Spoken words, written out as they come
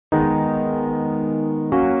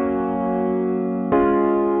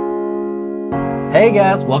Hey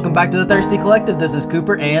guys, welcome back to the Thirsty Collective. This is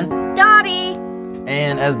Cooper and Dottie.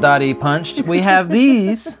 And as Dottie punched, we have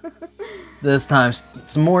these. This time,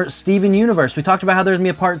 some more Steven Universe. We talked about how there's gonna be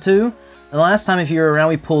a part 2. And the last time, if you were around,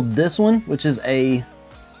 we pulled this one, which is a...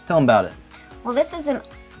 Tell them about it. Well, this is an...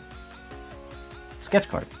 sketch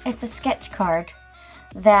card. It's a sketch card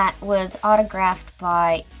that was autographed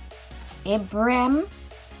by Ibrahim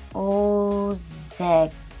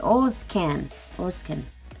Ozkan.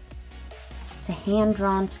 It's a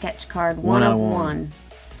hand-drawn sketch card, one of one.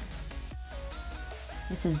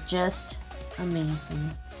 This is just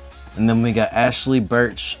amazing. And then we got Ashley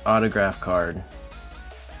Birch autograph card.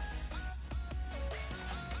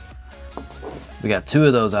 We got 2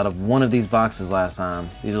 of those out of one of these boxes last time.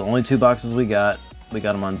 These are the only 2 boxes we got. We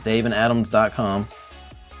got them on daveandadams.com.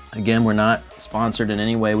 Again, we're not sponsored in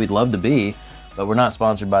any way. We'd love to be, but we're not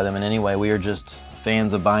sponsored by them in any way. We are just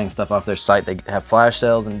fans of buying stuff off their site. They have flash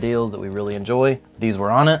sales and deals that we really enjoy. These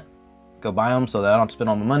were on it. Go buy them so that I don't spend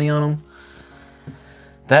all my money on them.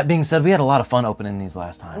 That being said, we had a lot of fun opening these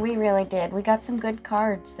last time. We really did. We got some good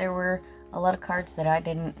cards. There were a lot of cards that I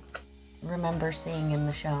didn't remember seeing in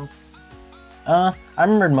the show. I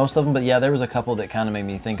remembered most of them, but yeah, there was a couple that kind of made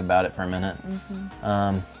me think about it for a minute.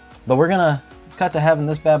 But we're gonna cut to having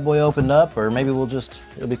this bad boy opened up, or maybe we'll just,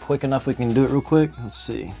 it'll be quick enough we can do it real quick. Let's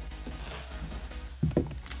see.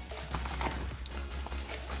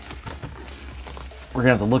 We're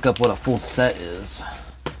gonna have to look up what a full set is.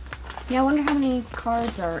 Yeah, I wonder how many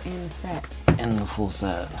cards are in the set. In the full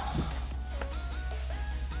set.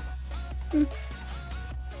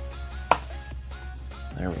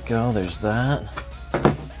 There we go, there's that.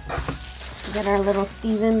 We got our little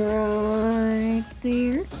Steven right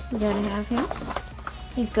there. We gotta have him.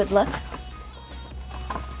 He's good luck.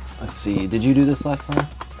 Let's see, did you do this last time?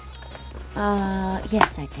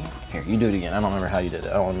 Yes I did. Here, you do it again. I don't remember how you did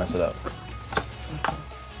it. I don't want to mess it up. It's just simple.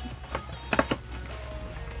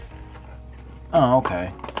 Oh,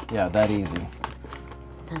 okay. Yeah, that easy.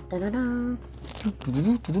 Dun, dun, dun,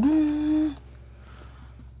 dun.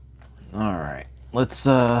 All right. Let's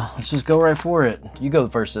just go right for it. You go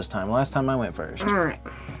first this time. Last time I went first. All right.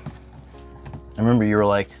 I remember you were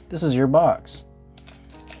like, "This is your box.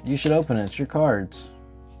 You should open it. It's your cards."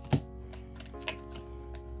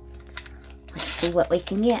 Let's see what we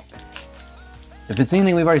can get. If it's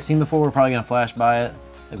anything we've already seen before, we're probably gonna flash by it.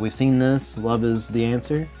 Like we've seen this. Love is the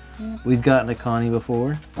answer. We've gotten a Connie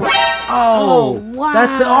before. Oh, wow.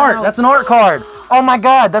 That's the art. That's an art card. Oh my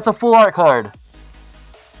God, that's a full art card.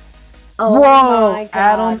 Oh Whoa, my God.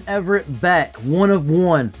 Adam Everett Beck, 1 of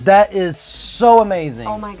 1. That is so amazing.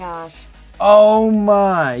 Oh my gosh. Oh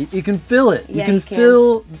my, you can feel it. Yeah, you can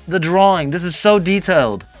feel the drawing. This is so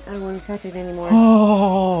detailed. I don't want to touch it anymore.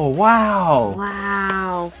 Oh, wow.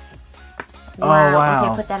 Wow. Oh, wow.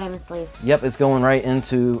 Okay, put that in the sleeve. Yep, it's going right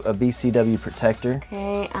into a BCW protector.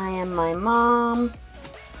 Okay, I am my mom.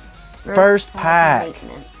 First pack.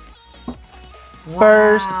 Maintenance.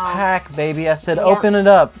 First Wow. pack, baby. I said Yep. open it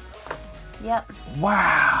up. Yep.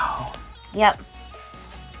 Wow. Yep.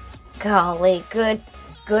 Golly, good.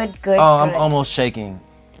 Oh, good. I'm almost shaking.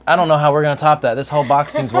 I don't know how we're going to top that. This whole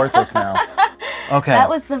box seems worthless now. Okay. That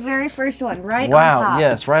was the very first one, right on Wow, top.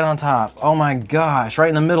 yes, right on top. Oh my gosh, right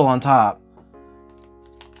in the middle on top.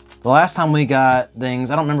 The last time we got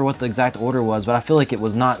things, I don't remember what the exact order was, but I feel like it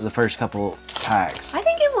was not the first couple packs. I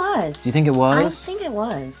think it was. Do you think it was? I think it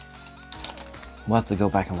was. We'll have to go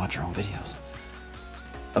back and watch our own videos.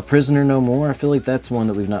 A Prisoner No More, I feel like that's one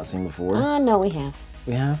that we've not seen before. No, we have.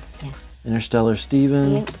 We have? Yeah. Interstellar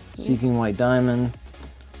Steven, Yep. Seeking White Diamond,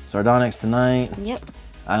 Sardonyx Tonight, Yep.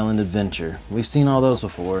 Island Adventure. We've seen all those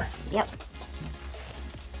before. Yep.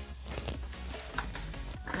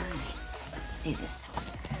 Alright, let's do this one.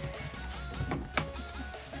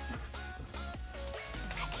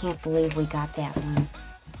 I can't believe we got that one.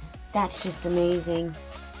 That's just amazing.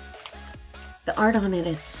 The art on it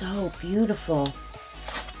is so beautiful.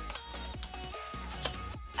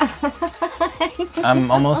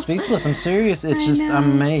 I'm almost speechless. I'm serious. It's just,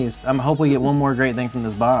 I'm amazed. I hope we get one more great thing from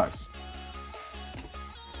this box.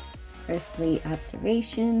 Earthly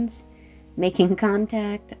observations, making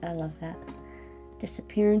contact. I love that.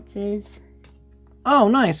 Disappearances. Oh,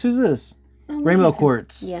 nice. Who's this? Oh, Rainbow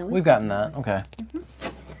Quartz. Yeah, we've gotten that. Okay.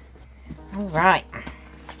 All right.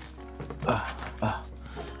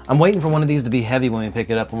 I'm waiting for one of these to be heavy when we pick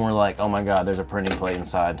it up and we're like, oh my God, there's a printing plate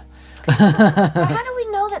inside. So how do we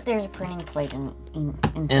know that there's a printing plate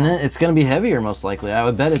inside? In it, it's going to be heavier most likely. I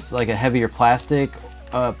would bet it's like a heavier plastic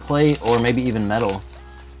plate or maybe even metal.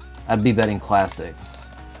 I'd be betting plastic.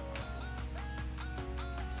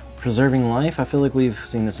 Preserving Life, I feel like we've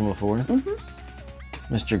seen this one before.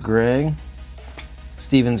 Mr. Greg.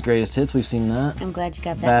 Steven's Greatest Hits. We've seen that. I'm glad you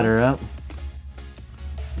got that. Batter Up.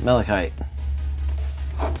 Malachite.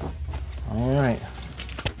 All right.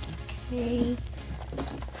 Okay.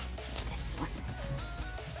 This one.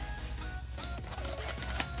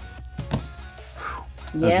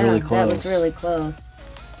 That's really close. That was really close.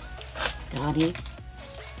 Dottie.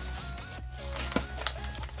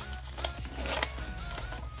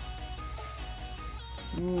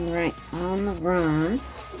 Alright, on the run.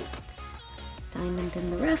 Diamond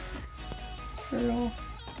in the rough. Pearl.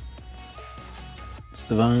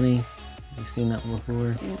 Stevani. You've seen that one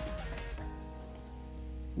before. Yep.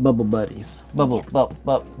 Bubble Buddies. Bubble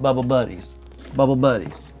Buddies. Bubble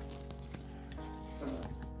Buddies.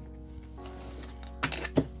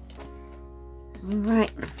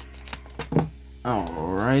 Alright.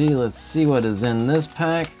 Alrighty, let's see what is in this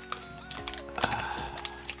pack.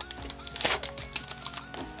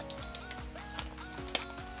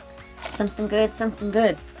 Something good, something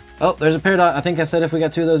good. Oh, there's a Peridot. I think I said if we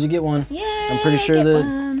got 2 of those, you get one. Yeah. I'm pretty sure that.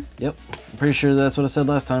 One. Yep. I'm pretty sure that's what I said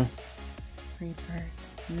last time. Rebirth.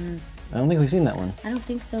 I don't think we've seen that one. I don't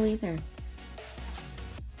think so either.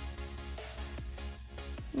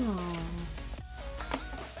 Aww.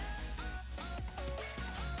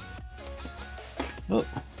 Oh.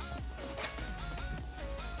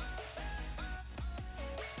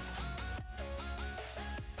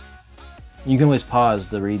 You can always pause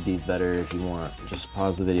to read these better if you want. Just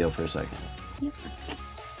pause the video for a second. Yep.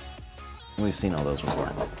 We've seen all those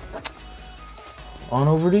before. On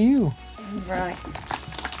over to you. Right.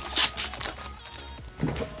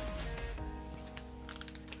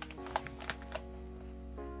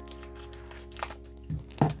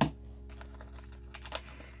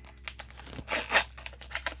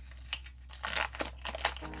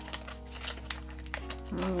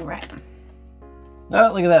 All right.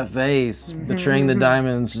 Oh, look at that face. Betraying the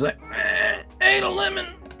diamonds. She's like, ate a lemon.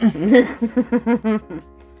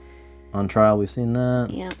 On Trial, we've seen that.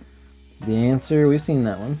 Yep. The Answer, we've seen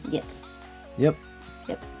that one. Yes. Yep.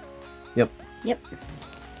 Yep. Yep. Yep.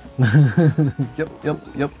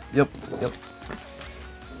 Yep.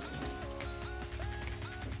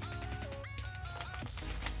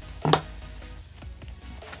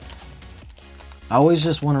 I always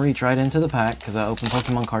just want to reach right into the pack because I open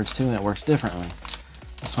Pokemon cards too and it works differently.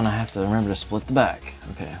 This one I have to remember to split the back.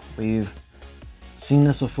 Okay, we've seen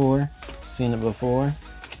this before, seen it before,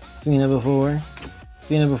 seen it before,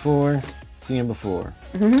 seen it before, seen it before.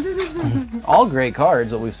 All great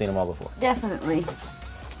cards, but we've seen them all before. Definitely.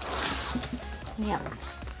 Yep.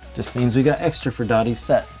 Just means we got extra for Dottie's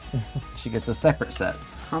set. She gets a separate set.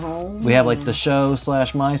 Oh. We have like the show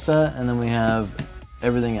 / my set, and then we have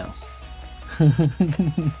everything else.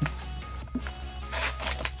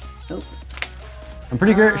 Oh. I'm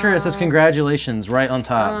pretty sure it says congratulations right on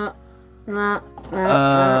top.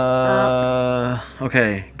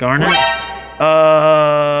 Okay, Garnet.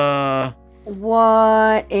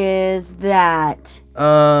 What is that?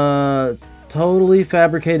 Totally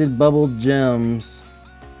fabricated bubble gems.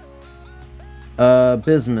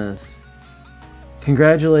 Bismuth.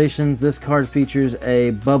 Congratulations, this card features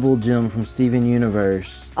a bubble gem from Steven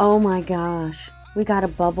Universe. Oh my gosh. We got a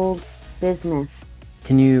bubbled bismuth.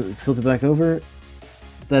 Can you flip it back over?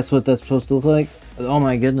 That's what that's supposed to look like? Oh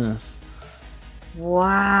my goodness.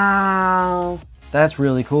 Wow. That's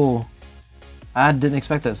really cool. I didn't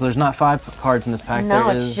expect that. So there's not 5 cards in this pack. No,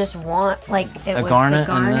 there it's is just one. Like it a was garnet,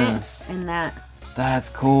 the garnet and this. and that. That's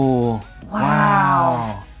cool.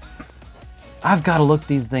 Wow. I've got to look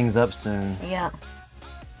these things up soon. Yeah.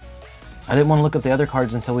 I didn't want to look up the other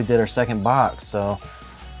cards until we did our second box, so.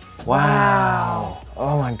 Wow.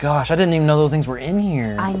 Oh my gosh, I didn't even know those things were in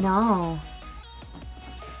here. I know.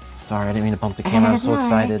 Sorry, I didn't mean to bump the camera. I'm so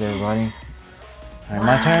excited, everybody. All right,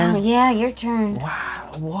 my turn? Yeah, your turn.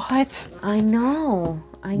 Wow, what? I know.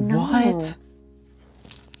 I know.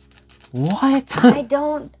 What? I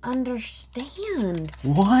don't understand.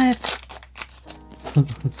 What?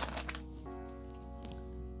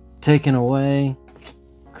 Taken Away.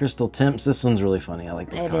 Crystal Temps. This one's really funny. I like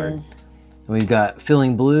this card. It is. We've got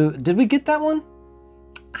Feeling Blue. Did we get that one?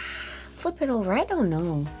 Flip it over. I don't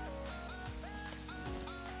know.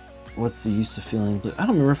 What's the use of Feeling Blue? I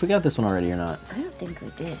don't remember if we got this one already or not. I don't think we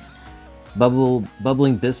did.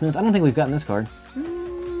 Bubbling Bismuth. I don't think we've gotten this card.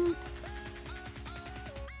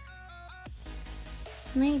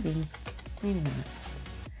 Maybe. Maybe not.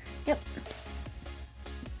 Yep.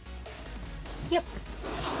 Yep.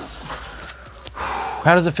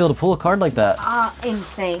 How does it feel to pull a card like that?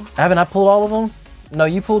 Insane. Haven't I pulled all of them? No,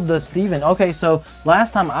 you pulled the Steven. Okay, so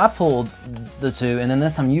last time I pulled the 2, and then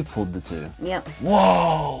this time you pulled the 2. Yep.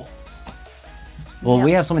 Whoa! Well, Yep.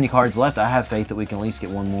 we have so many cards left. I have faith that we can at least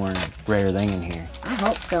get one more rare thing in here. I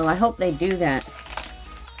hope so. I hope they do that.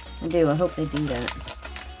 I do. I hope they do that.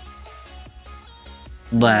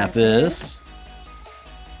 Lapis.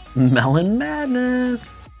 Melon Madness.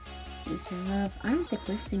 Peace and love. I don't think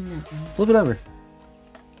we've seen that one. Flip it over.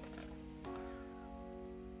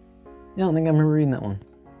 Yeah, I don't think I remember reading that one.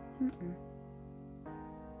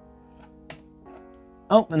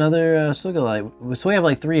 Oh, another Sugalite. So we have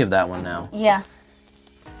like 3 of that one now. Yeah.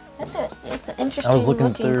 It's an interesting I was looking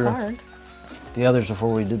looking through card. the others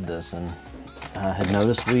before we did this, and I had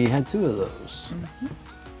noticed we had 2 of those.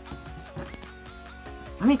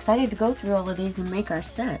 I'm excited to go through all of these and make our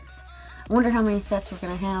sets. I wonder how many sets we're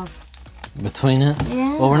going to have. Between it?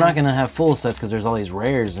 Yeah. Well, we're not going to have full sets because there's all these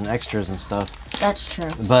rares and extras and stuff. That's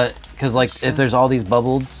true. But, because like, if there's all these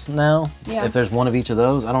bubbles now, Yeah. if there's one of each of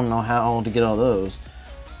those, I don't know how to get all those.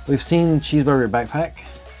 We've seen Cheeseburger Backpack.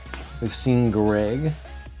 We've seen Greg.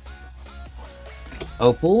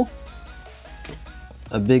 Opal.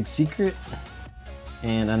 A Big Secret.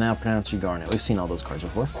 And I now pronounce you Garnet. We've seen all those cards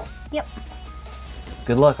before. Yep.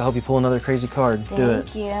 Good luck. I hope you pull another crazy card. Do it.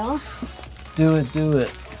 Thank you. Do it, do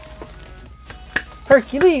it.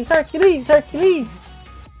 Hercules, Hercules, Hercules.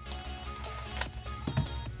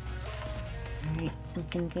 Alright,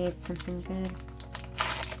 something good, something good.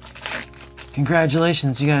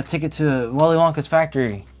 Congratulations, you got a ticket to Willy Wonka's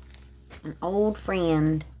factory. An old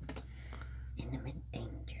friend. Intimate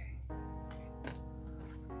danger.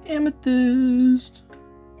 Amethyst.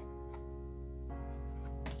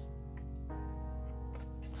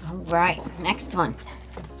 Alright, next one.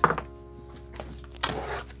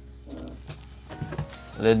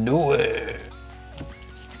 Let's do it.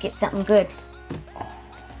 Let's get something good.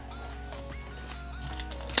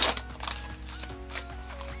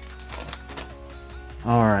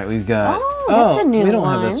 All right, we've got. Oh, that's a new we don't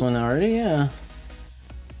one. have this one already. Yeah.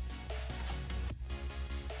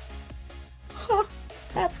 Huh,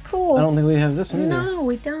 that's cool. I don't think we have this one either. No,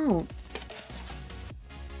 we don't.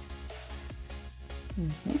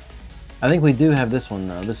 I think we do have this one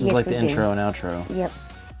though. This is Yes, like the we do. intro and outro. Yep.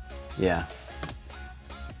 Yeah.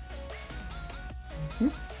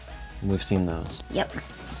 We've seen those. Yep.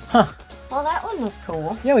 Huh. Well, that one was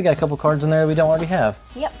cool. Yeah, we got a couple cards in there we don't already have.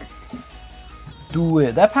 Yep. Do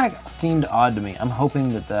it. That pack seemed odd to me. I'm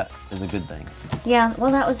hoping that that is a good thing. Yeah,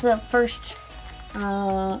 well, that was the first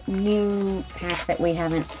new pack that we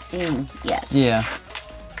haven't seen yet Yeah.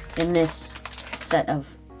 in this set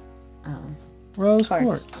of Rose cards.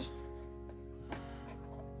 quartz.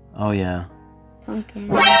 Oh yeah. pumpkin.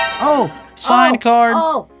 Oh, signed card.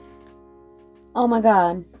 Oh! Oh my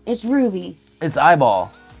god. It's Ruby. It's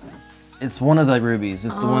eyeball. It's one of the rubies.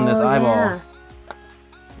 It's the one that's eyeball. Yeah.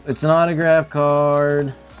 It's an autograph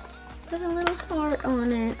card. Put a little heart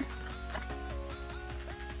on it.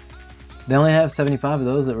 They only have 75 of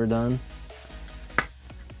those that were done.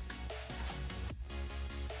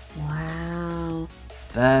 Wow.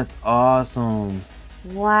 That's awesome.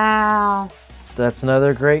 Wow. That's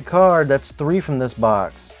another great card. That's 3 from this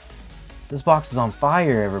box. This box is on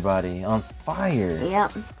fire, everybody. On fire.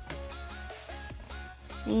 Yep.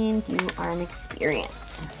 And you are an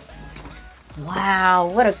experience.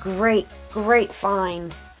 Wow, what a great, great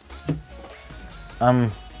find.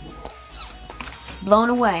 Blown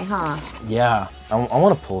away, huh? Yeah. I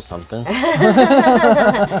want to pull something.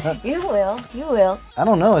 You will, you will. I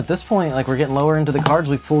don't know. At this point, like, we're getting lower into the cards.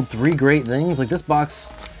 We've pulled 3 great things. Like, this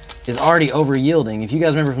box is already over yielding. If you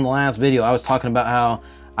guys remember from the last video, I was talking about how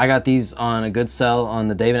I got these on a good sell on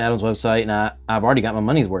the David Adams website, and I've already got my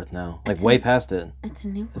money's worth now. Like, way past it. It's a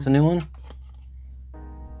new one. It's a new one?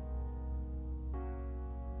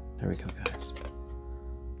 There we go, guys.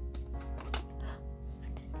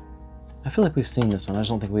 I feel like we've seen this one. I just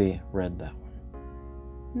don't think we read that one.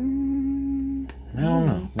 I don't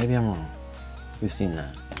know. Maybe I'm wrong. We've seen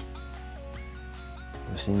that.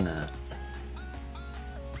 We've seen that.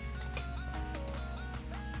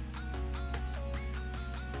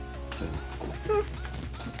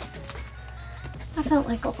 I felt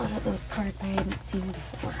like a lot of those cards I hadn't seen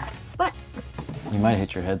before. But You might have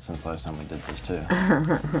hit your head since last time we did this, too.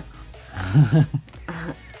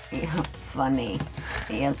 yeah, funny.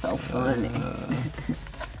 Yeah, so funny.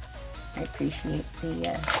 I appreciate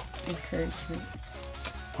the encouragement.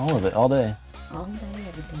 All of it, all day. All day,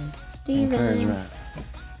 every day. Steven. Encouragement.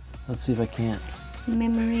 Let's see if I can't.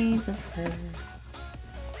 Memories of her.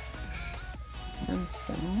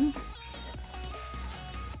 Sunstone.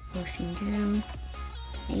 Ocean Gem.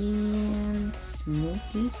 And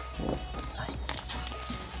Smoky Quartz. Nice.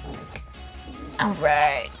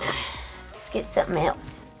 Alright. Let's get something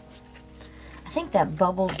else. I think that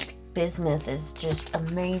bubble bismuth is just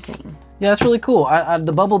amazing. Yeah, it's really cool.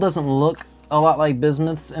 The bubble doesn't look a lot like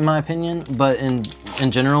bismuths in my opinion, but in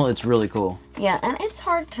general, it's really cool. Yeah, and it's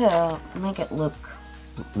hard to make it look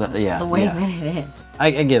the way that it is.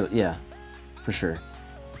 I get it, yeah, for sure.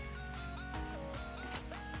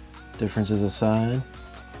 Differences aside.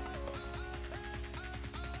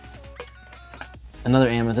 Another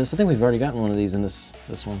amethyst. I think we've already gotten one of these in this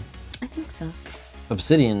one. I think so.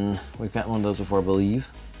 Obsidian. We've gotten one of those before, I believe.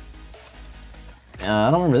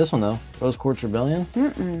 I don't remember this one though. Rose Quartz Rebellion.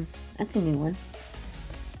 That's a new one.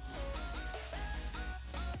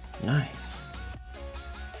 Nice.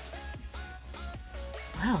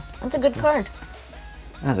 Wow, that's a good card.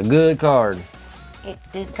 That's a good card. It's a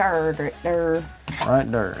good card right there.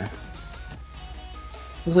 Right there.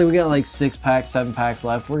 Looks like we got like 6 packs, 7 packs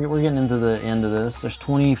left. We're getting into the end of this. There's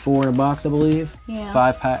 24 in a box, I believe. Yeah.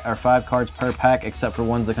 5 cards per pack, except for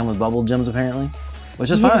ones that come with bubble gems apparently,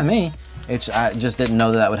 which is fine with me. I just didn't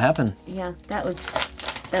know that would happen. Yeah, that was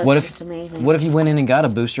just amazing. What if you went in and got a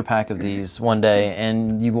booster pack of these one day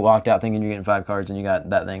and you walked out thinking you're getting 5 cards and you got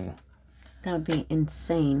that thing? That would be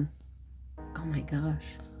insane. Oh my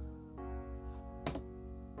gosh.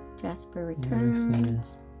 Jasper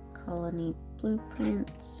Returns, Colony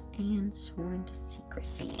Blueprints, and Sworn to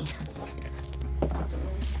Secrecy.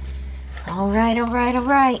 All right.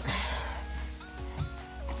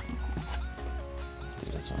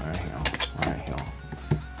 This one right here.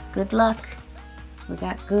 Good luck. We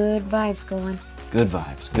got good vibes going. Good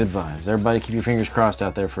vibes. Everybody keep your fingers crossed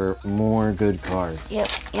out there for more good cards.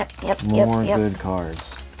 Yep. More good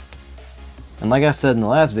cards. And like I said in the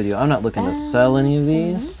last video, I'm not looking to sell any of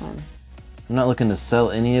these. I'm not looking to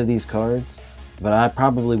sell any of these cards, but I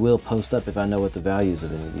probably will post up if I know what the values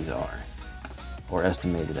of any of these are, or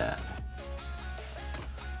estimated at.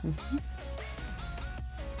 I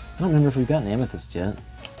don't remember if we've gotten amethyst yet.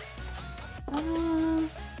 I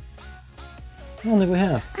don't think we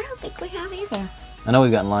have. I don't think we have either. I know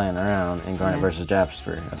we've gotten Lying Around and Garnet versus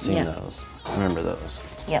Jasper. I've seen those. I remember those.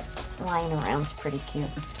 Yep, Lying Around's pretty cute.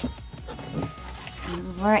 All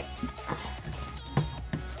right.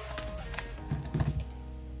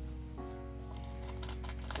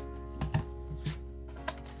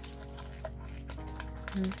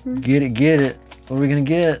 Get it. What are we gonna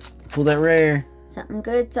get? Pull that rare. Something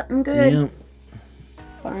good. Yep.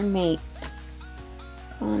 Barn Mates.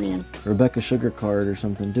 Come on in. Rebecca Sugar card or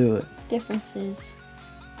something. Do it. Differences.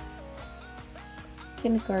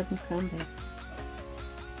 Kindergarten Combat.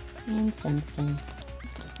 And Sunstone.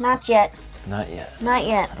 Not yet. Not yet. Not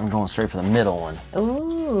yet. I'm going straight for the middle one.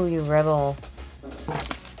 Ooh, you rebel.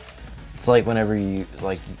 It's like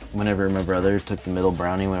whenever my brother took the middle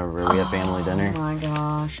brownie whenever we had family dinner. Oh my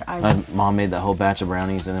gosh. My mom made that whole batch of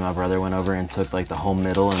brownies and then my brother went over and took like the whole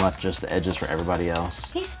middle and left just the edges for everybody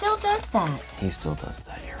else. He still does that. He still does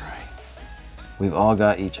that, you're right. We've all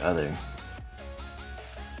got each other.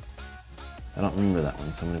 I don't remember that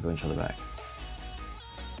one, so I'm gonna go and show the back.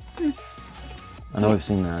 I know we've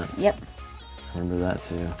seen that. Yep. I remember that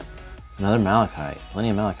too. Another malachite.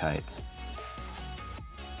 Plenty of malachites.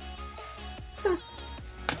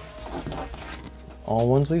 All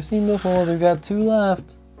ones we've seen before. We've got 2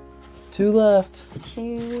 left. 2 left.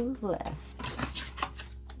 2 left.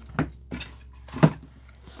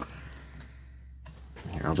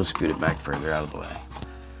 Here, I'll just scoot it back further out of the way.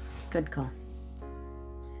 Good call.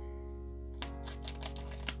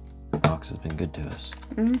 The box has been good to us.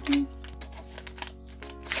 Mm-hmm.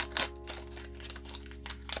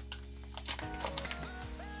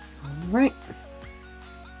 All right.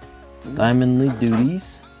 Diamondly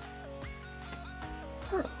Duties.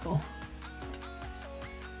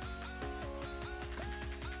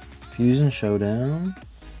 Fusion Showdown.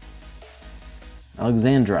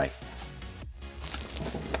 Alexandrite.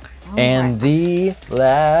 And the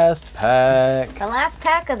last pack. The last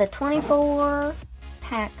pack of the 24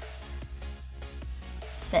 pack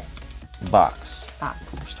set. Box.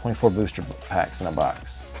 There's 24 booster packs in a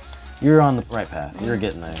box. You're on the right path. You're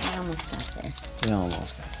getting there. I almost got there. You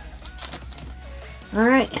almost got it. All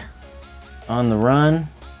right. On the Run.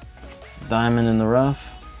 Diamond in the Rough.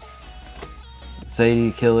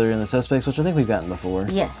 Sadie Killer and the Suspects, which I think we've gotten before.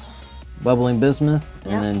 Yes. Bubbling Bismuth,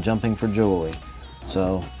 and then Jumping for Joy.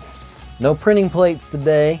 So, no printing plates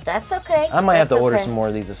today. That's okay. I might have to order some more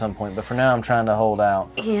of these at some point, but for now I'm trying to hold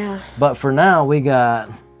out. Yeah. But for now we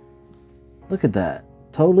got, look at that.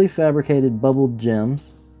 Totally fabricated bubbled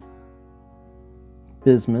gems.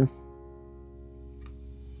 Bismuth.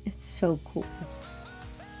 It's so cool.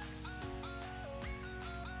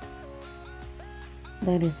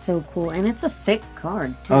 That is so cool. And it's a thick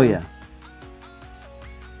card, too. Oh, yeah.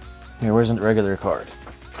 Here, where's a regular card?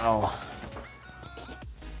 Oh.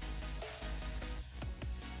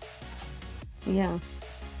 Yeah.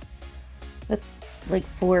 That's like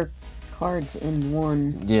 4 cards in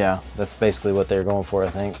one. Yeah, that's basically what they're going for, I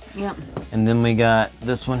think. Yep. And then we got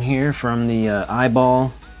this one here from the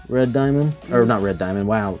Eyeball Red Diamond. Or not Red Diamond,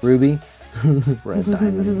 wow, Ruby. Red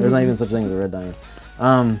Diamond. There's not even such a thing as a Red Diamond.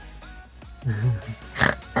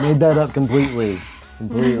 Made that up completely.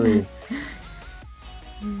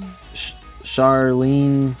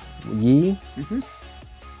 Charlene Yee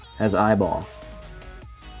has Eyeball.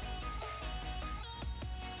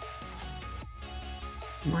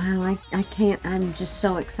 Wow, I can't, I'm just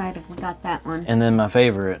so excited we got that one. And then my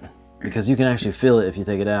favorite, because you can actually feel it if you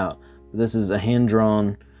take it out. This is a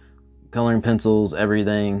hand-drawn, coloring pencils,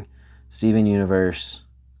 everything, Steven Universe.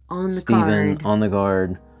 On the Steven card. on the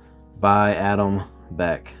guard by Adam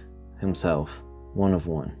Beck himself. 1 of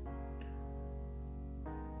 1.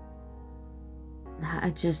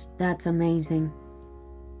 That's amazing.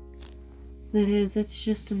 It is, it's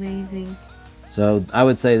just amazing. So I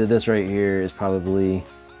would say that this right here is probably,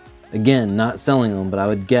 again, not selling them, but I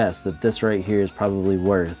would guess that this right here is probably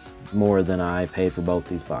worth more than I paid for both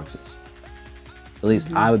these boxes. At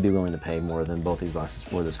least I would be willing to pay more than both these boxes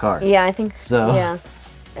for this card. Yeah, I think So yeah.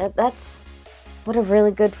 That's what a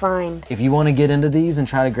really good find. if you want to get into these and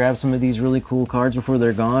try to grab some of these really cool cards before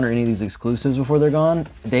they're gone, or any of these exclusives before they're gone,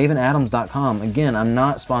 daveandadams.com. Again, I'm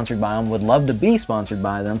not sponsored by them, would love to be sponsored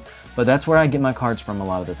by them, but that's where I get my cards from a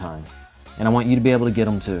lot of the time. And I want you to be able to get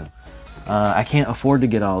them too. I can't afford to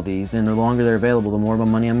get all these, and the longer they're available, the more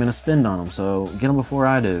money I'm going to spend on them. So get them before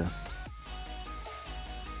I do.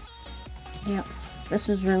 Yep, this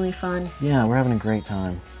was really fun. Yeah, we're having a great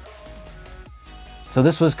time. So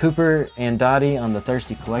this was Cooper and Dottie on the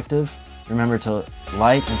Thirsty Collective. Remember to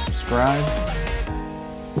like and subscribe.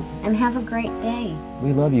 And have a great day.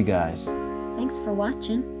 We love you guys. Thanks for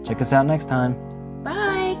watching. Check us out next time.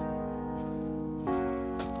 Bye.